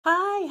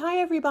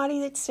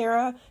everybody, it's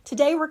Sarah.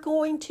 Today we're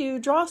going to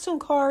draw some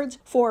cards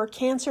for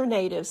Cancer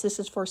natives. This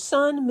is for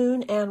Sun,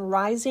 Moon, and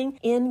Rising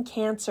in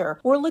Cancer.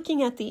 We're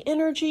looking at the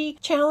energy,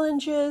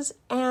 challenges,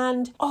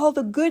 and all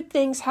the good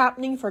things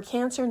happening for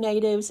Cancer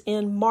natives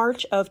in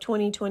March of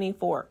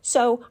 2024.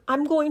 So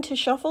I'm going to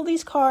shuffle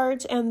these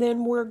cards and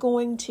then we're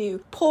going to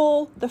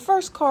pull the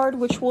first card,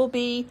 which will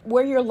be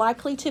where you're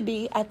likely to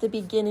be at the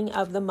beginning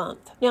of the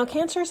month. Now,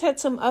 Cancer's had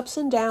some ups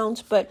and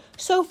downs, but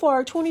so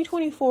far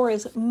 2024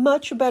 is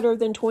much better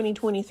than 2023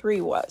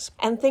 was,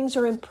 and things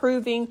are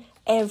improving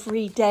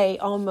every day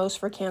almost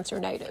for Cancer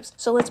natives.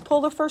 So let's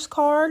pull the first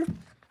card.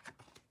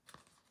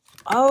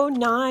 Oh,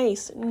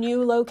 nice.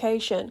 New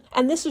location.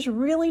 And this is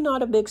really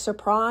not a big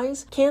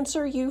surprise.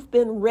 Cancer, you've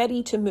been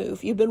ready to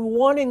move. You've been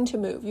wanting to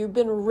move. You've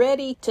been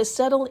ready to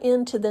settle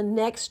into the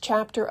next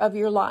chapter of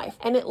your life.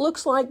 And it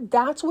looks like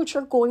that's what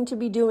you're going to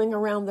be doing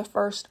around the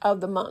first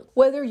of the month.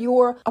 Whether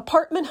you're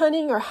apartment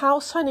hunting or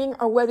house hunting,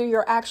 or whether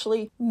you're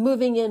actually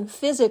moving in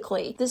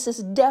physically, this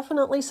is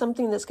definitely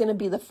something that's going to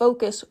be the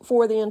focus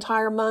for the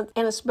entire month,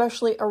 and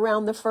especially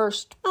around the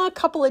first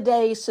couple of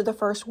days to the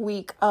first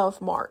week of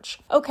March.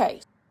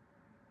 Okay.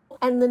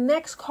 And the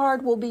next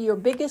card will be your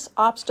biggest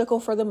obstacle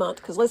for the month,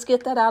 because let's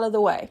get that out of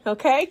the way,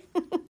 okay?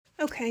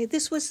 Okay,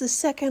 this was the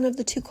second of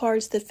the two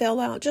cards that fell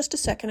out just a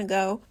second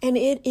ago, and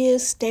it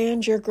is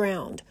Stand Your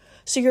Ground.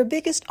 So your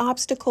biggest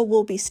obstacle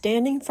will be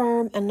standing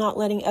firm and not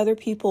letting other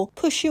people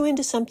push you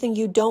into something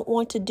you don't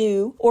want to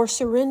do, or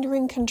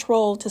surrendering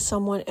control to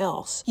someone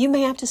else. You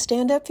may have to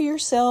stand up for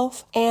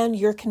yourself and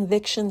your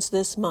convictions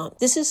this month.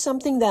 This is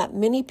something that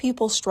many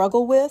people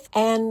struggle with,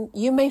 and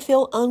you may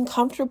feel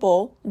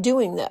uncomfortable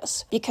doing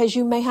this because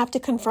you may have to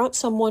confront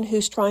someone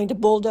who's trying to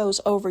bulldoze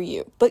over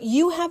you. But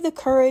you have the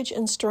courage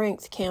and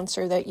strength,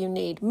 Cancer, that you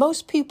need.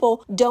 Most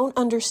people don't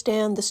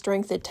understand the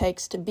strength it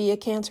takes to be a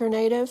Cancer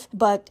native,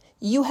 but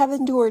you have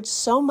endured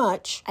so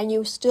much, and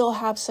you still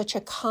have such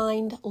a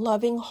kind,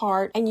 loving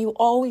heart, and you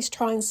always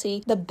try and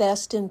see the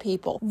best in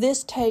people.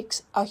 This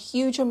takes a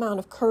huge amount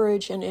of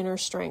courage and inner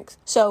strength.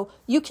 So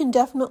you can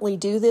definitely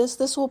do this.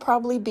 This will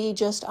probably be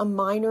just a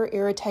minor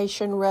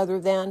irritation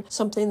rather than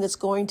something that's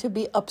going to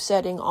be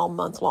upsetting all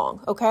month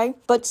long, okay?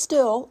 But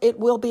still, it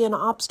will be an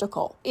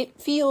obstacle. It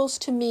feels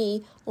to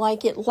me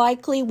like it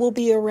likely will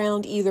be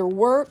around either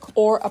work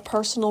or a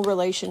personal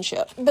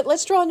relationship. But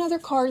let's draw another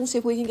card and see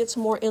if we can get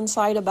some more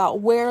insight about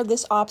where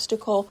this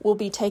obstacle will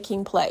be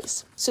taking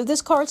place. So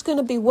this card's going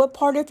to be what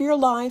part of your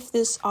life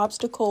this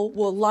obstacle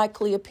will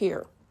likely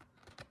appear.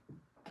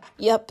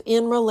 Yep,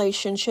 in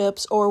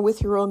relationships or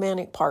with your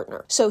romantic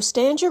partner. So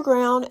stand your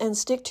ground and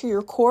stick to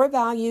your core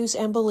values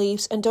and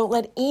beliefs, and don't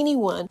let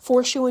anyone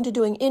force you into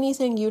doing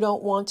anything you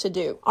don't want to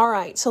do. All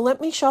right, so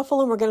let me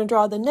shuffle and we're going to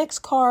draw the next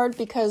card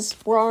because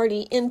we're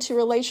already into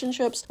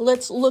relationships.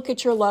 Let's look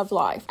at your love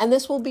life. And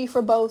this will be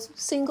for both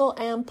single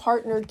and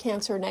partnered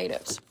Cancer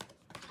natives.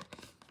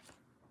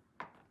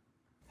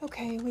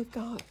 Okay, we've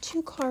got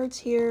two cards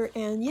here,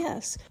 and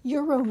yes,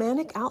 your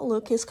romantic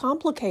outlook is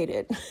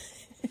complicated.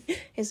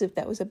 As if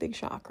that was a big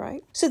shock,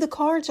 right? So the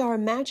cards are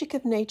magic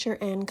of nature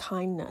and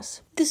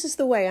kindness. This is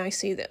the way I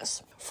see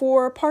this.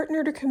 For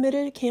partnered or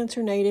committed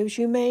Cancer natives,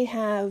 you may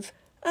have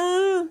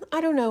I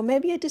don't know,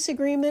 maybe a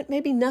disagreement,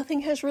 maybe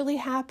nothing has really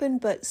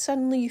happened, but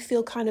suddenly you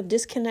feel kind of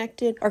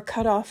disconnected or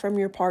cut off from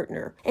your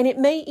partner. And it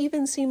may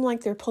even seem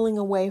like they're pulling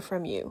away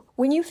from you.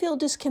 When you feel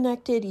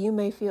disconnected, you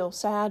may feel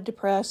sad,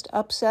 depressed,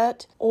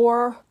 upset,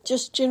 or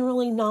just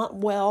generally not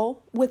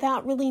well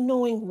without really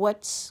knowing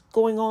what's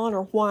going on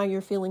or why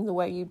you're feeling the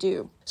way you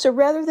do. So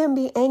rather than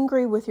be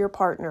angry with your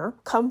partner,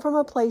 come from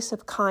a place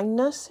of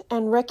kindness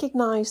and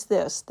recognize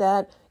this,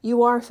 that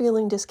you are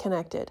feeling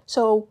disconnected.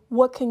 So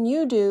what can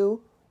you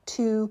do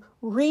to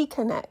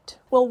reconnect?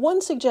 Well,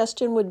 one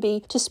suggestion would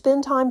be to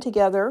spend time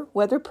together,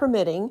 weather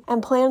permitting,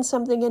 and plan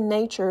something in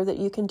nature that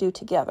you can do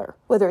together.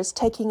 Whether it's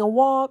taking a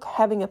walk,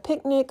 having a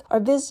picnic,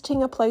 or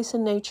visiting a place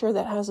in nature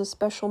that has a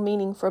special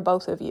meaning for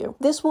both of you.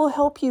 This will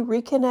help you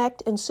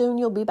reconnect, and soon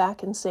you'll be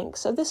back in sync.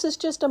 So this is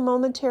just a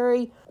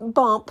momentary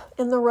bump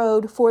in the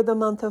road for the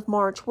month of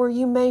March where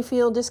you may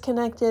feel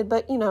disconnected,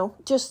 but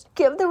just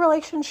give the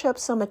relationship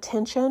some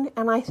attention,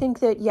 and I think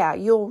that,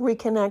 you'll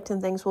reconnect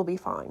and things will be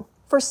fine.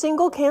 For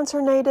single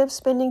Cancer natives,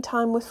 spending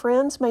time with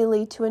friends may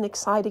lead to an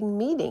exciting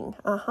meeting.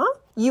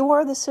 You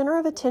are the center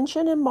of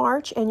attention in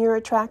March, and you're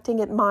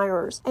attracting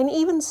admirers and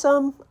even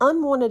some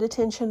unwanted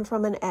attention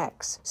from an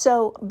ex.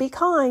 So be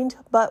kind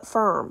but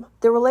firm.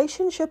 The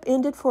relationship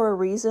ended for a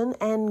reason,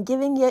 and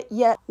giving it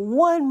yet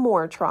one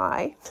more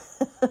try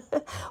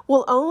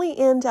will only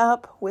end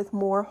up with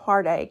more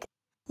heartache.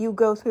 You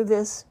go through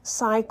this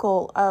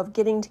cycle of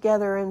getting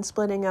together and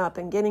splitting up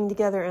and getting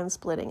together and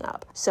splitting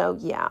up. So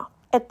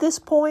At this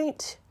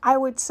point, I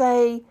would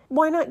say,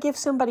 why not give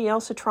somebody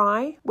else a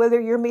try?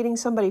 Whether you're meeting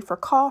somebody for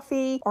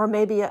coffee or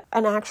maybe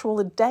an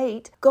actual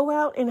date, go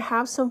out and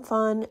have some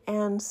fun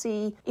and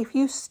see if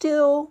you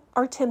still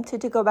are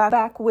tempted to go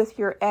back with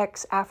your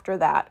ex after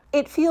that.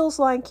 It feels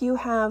like you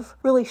have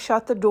really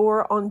shut the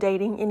door on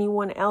dating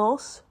anyone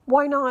else.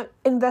 Why not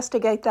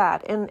investigate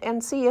that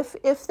and see if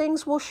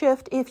things will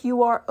shift if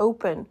you are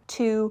open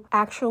to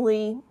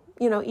actually,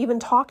 even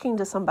talking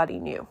to somebody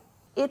new.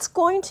 It's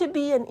going to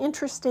be an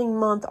interesting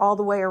month all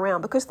the way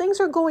around because things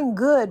are going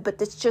good,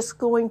 but it's just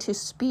going to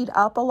speed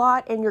up a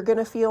lot and you're going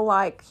to feel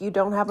like you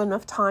don't have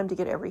enough time to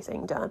get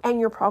everything done.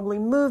 And you're probably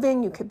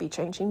moving, you could be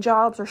changing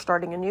jobs or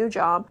starting a new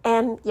job.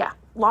 And yeah,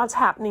 lots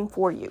happening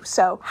for you.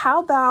 So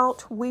how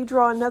about we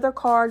draw another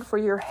card for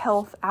your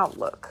health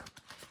outlook?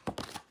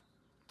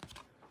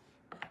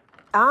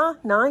 Ah,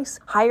 nice.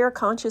 Higher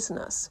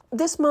consciousness.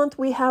 This month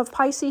we have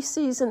Pisces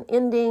season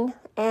ending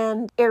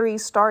and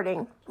Aries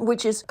starting,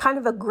 which is kind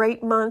of a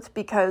great month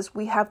because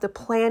we have the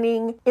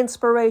planning,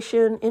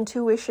 inspiration,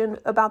 intuition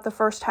about the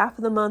first half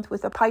of the month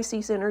with the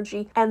Pisces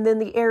energy. And then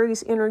the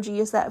Aries energy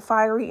is that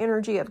fiery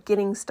energy of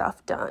getting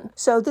stuff done.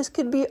 So this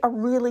could be a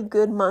really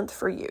good month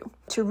for you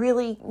to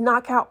really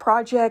knock out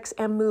projects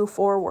and move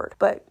forward.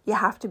 But you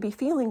have to be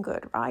feeling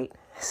good, right?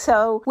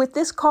 So with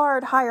this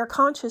card, higher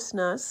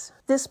consciousness,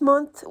 this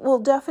month will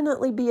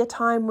definitely be a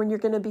time when you're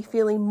going to be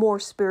feeling more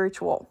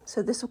spiritual.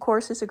 So this, of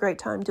course, is a great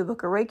time to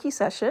book a Reiki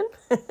session,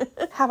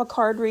 have a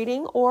card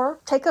reading, or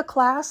take a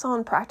class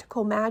on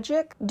practical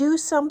magic. Do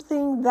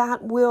something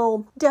that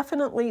will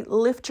definitely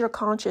lift your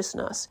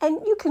consciousness. And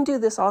you can do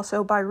this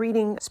also by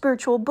reading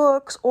spiritual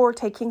books or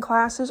taking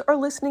classes or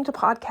listening to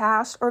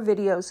podcasts or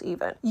videos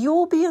even.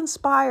 You'll be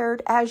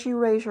inspired as you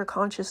raise your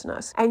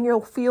consciousness and you'll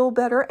feel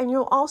better and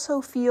you'll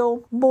also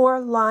feel more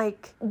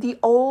like the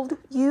old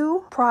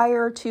you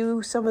prior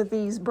to some of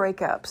these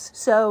breakups.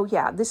 So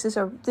yeah, this is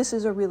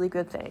a really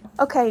good thing.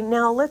 Okay,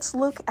 now let's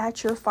look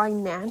at your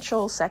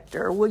financial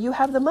sector. Will you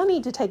have the money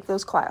to take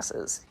those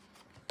classes?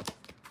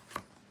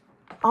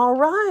 All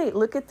right,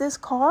 look at this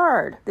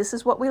card. This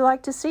is what we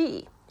like to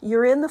see.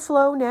 You're in the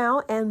flow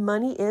now and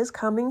money is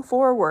coming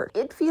forward.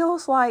 It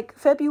feels like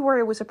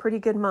February was a pretty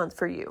good month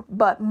for you,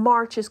 but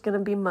March is going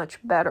to be much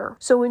better.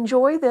 So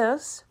enjoy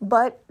this,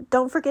 but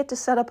don't forget to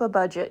set up a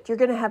budget. You're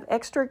going to have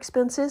extra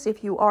expenses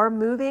if you are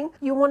moving.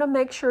 You want to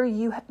make sure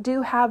you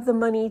do have the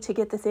money to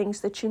get the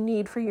things that you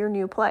need for your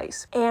new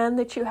place and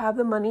that you have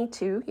the money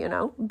to,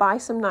 buy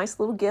some nice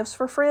little gifts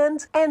for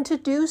friends and to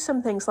do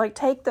some things like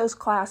take those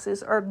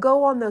classes or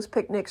go on those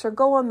picnics or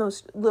go on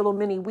those little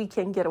mini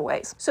weekend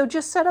getaways. So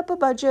just set up a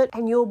budget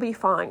and you'll be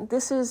fine.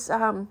 This is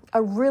a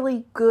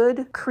really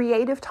good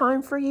creative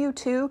time for you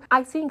too.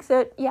 I think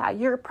that,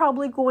 you're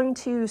probably going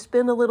to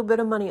spend a little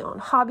bit of money on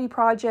hobby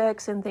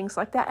projects and things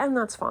like that, and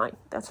that's fine.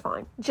 That's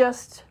fine.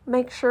 Just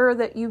make sure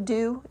that you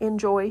do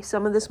enjoy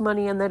some of this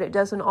money and that it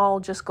doesn't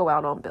all just go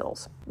out on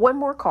bills. One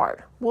more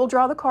card. We'll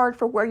draw the card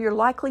for where you're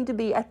likely to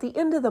be at the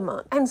end of the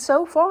month. And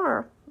so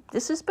far,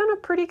 this has been a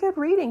pretty good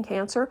reading,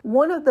 Cancer.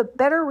 One of the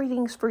better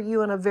readings for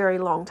you in a very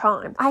long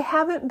time. I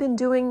haven't been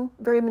doing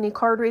very many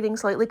card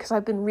readings lately because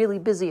I've been really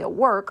busy at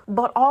work,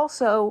 but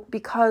also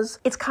because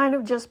it's kind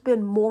of just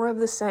been more of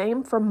the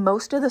same for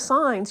most of the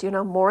signs,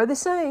 more of the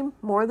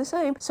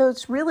same. So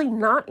it's really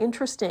not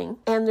interesting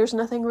and there's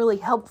nothing really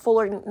helpful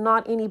or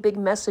not any big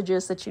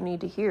messages that you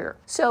need to hear.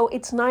 So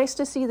it's nice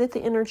to see that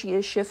the energy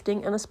is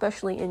shifting and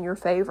especially in your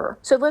favor.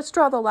 So let's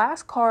draw the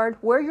last card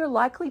where you're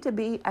likely to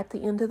be at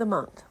the end of the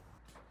month.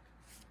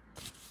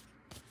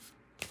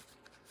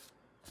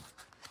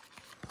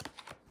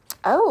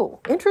 Oh,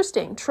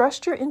 interesting.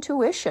 Trust your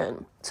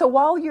intuition. So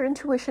while your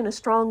intuition is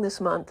strong this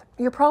month,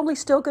 you're probably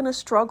still going to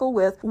struggle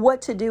with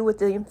what to do with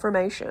the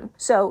information.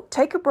 So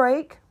take a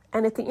break.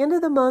 And at the end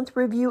of the month,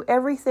 review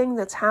everything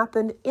that's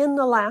happened in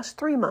the last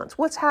 3 months.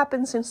 What's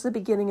happened since the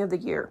beginning of the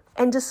year?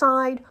 And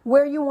decide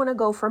where you want to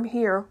go from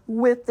here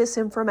with this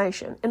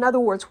information. In other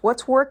words,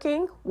 what's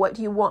working? What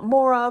do you want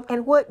more of?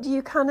 And what do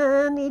you kind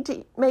of need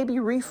to maybe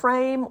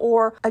reframe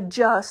or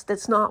adjust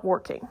that's not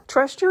working?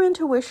 Trust your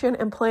intuition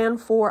and plan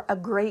for a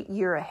great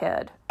year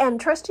ahead. And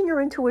trusting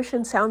your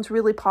intuition sounds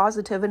really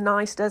positive and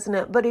nice, doesn't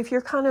it? But if you're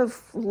kind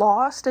of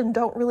lost and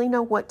don't really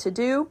know what to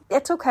do,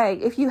 it's okay.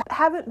 If you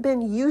haven't been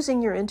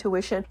using your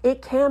intuition,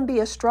 it can be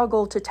a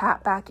struggle to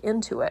tap back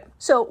into it.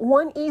 So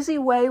one easy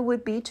way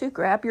would be to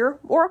grab your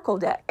oracle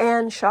deck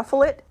and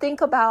shuffle it.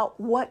 Think about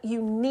what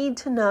you need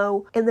to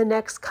know in the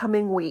next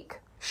coming week.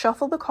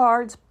 Shuffle the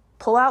cards,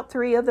 pull out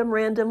 3 of them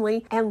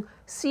randomly, and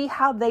see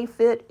how they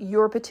fit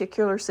your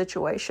particular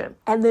situation.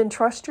 And then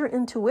trust your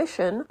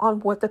intuition on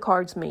what the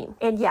cards mean.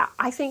 And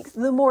I think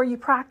the more you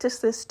practice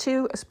this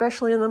too,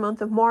 especially in the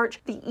month of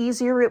March, the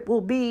easier it will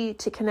be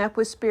to connect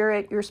with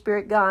spirit, your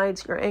spirit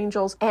guides, your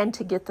angels, and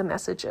to get the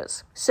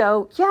messages.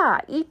 So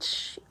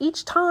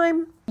each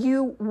time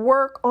you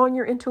work on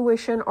your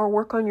intuition or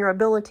work on your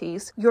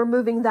abilities, you're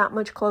moving that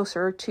much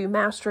closer to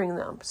mastering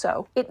them.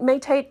 So it may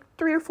take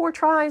 3 or 4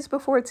 tries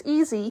before it's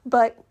easy,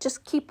 but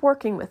just keep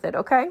working with it,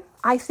 okay?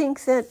 I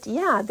think that,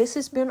 yeah, this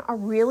has been a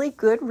really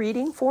good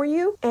reading for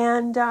you.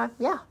 And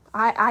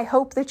I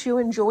hope that you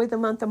enjoy the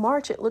month of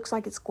March. It looks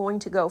like it's going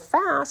to go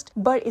fast,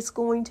 but it's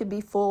going to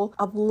be full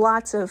of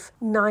lots of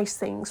nice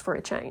things for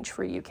a change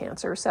for you,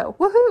 Cancer. So,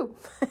 woohoo!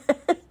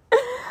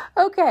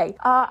 Okay,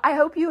 I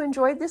hope you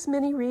enjoyed this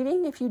mini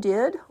reading. If you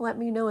did, let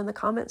me know in the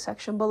comment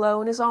section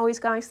below. And as always,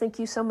 guys, thank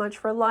you so much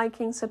for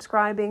liking,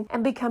 subscribing,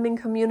 and becoming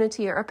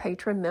community or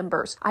patron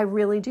members. I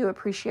really do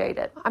appreciate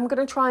it. I'm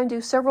going to try and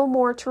do several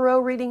more tarot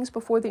readings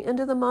before the end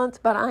of the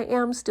month, but I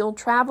am still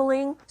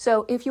traveling.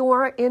 So if you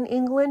are in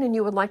England and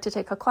you would like to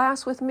take a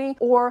class with me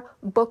or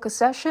book a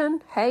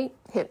session, hey,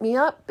 hit me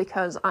up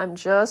because I'm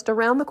just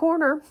around the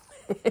corner.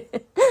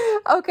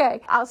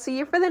 Okay, I'll see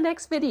you for the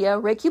next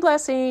video. Reiki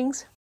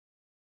blessings.